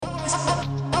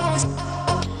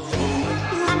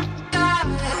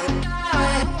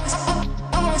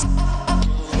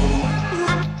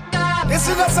This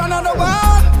is the sound of the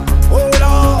world. Oh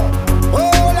Lord,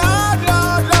 oh Lord,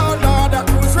 Lord, Lord, Lord. The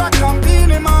Cruz rock and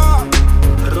Beenie man.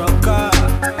 Roca.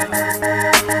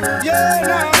 Yeah,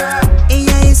 no.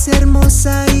 Ella es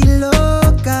hermosa y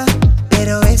loca,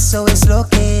 pero eso es lo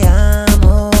que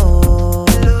amo.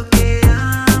 Lo que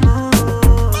amo.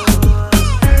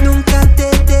 Nunca te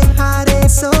dejaré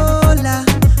sola,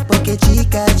 porque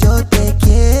chica yo te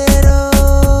quiero.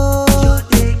 Yo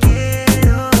te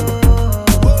quiero.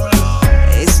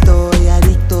 Estoy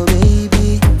adicto,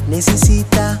 baby.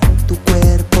 Necesita tu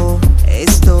cuerpo.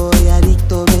 Estoy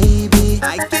adicto, baby.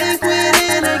 I can't quit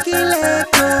and I can't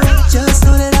let go. Just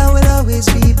know that I will always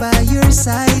be by your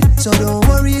side. So don't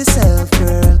worry yourself,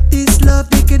 girl. This love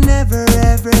we can never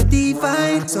ever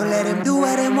define. So let him do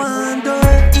what he want,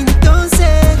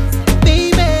 entonces,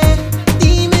 baby,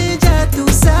 dime ya tú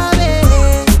sabes.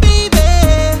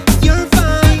 Baby, you're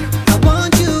fine. I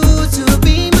want you to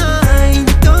be mine.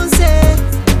 Entonces,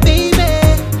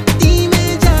 baby,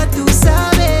 dime ya tú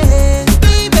sabes.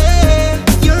 Baby,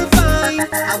 you're fine.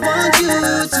 I want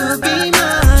you to be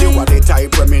mine. You are the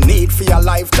type where me need for your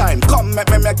lifetime. Come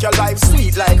make your life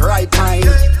sweet like ripe pine.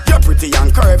 You're pretty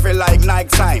and curvy like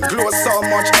Nike sign. Glow so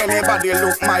much anybody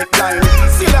look might blind.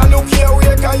 Still I look your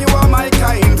way cause you are my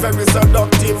kind. Very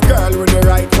seductive girl with the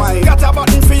right wine. Got a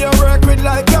button for your work with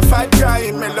like you fight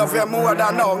crime. Me love you more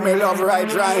than all, me love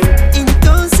right rhyme.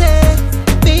 Entonces,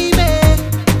 baby,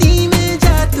 dime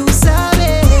ya tú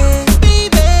sabes.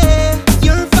 Baby,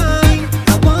 you're fine.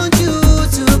 I want you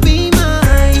to be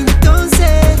mine.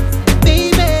 Entonces,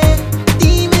 baby,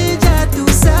 dime ya tú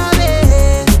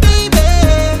sabes. Baby,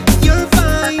 you're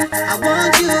fine. I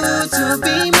want you to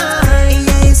be mine.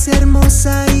 Ella es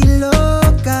hermosa y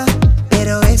loca,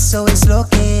 pero eso es lo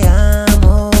que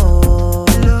amo.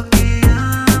 Lo que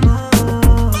amo.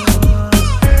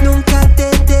 Nunca te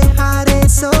dejaré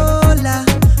sola,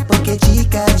 porque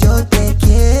chica yo te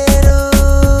quiero.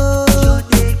 Yo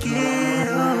te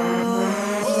quiero.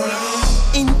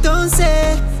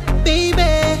 Entonces, baby,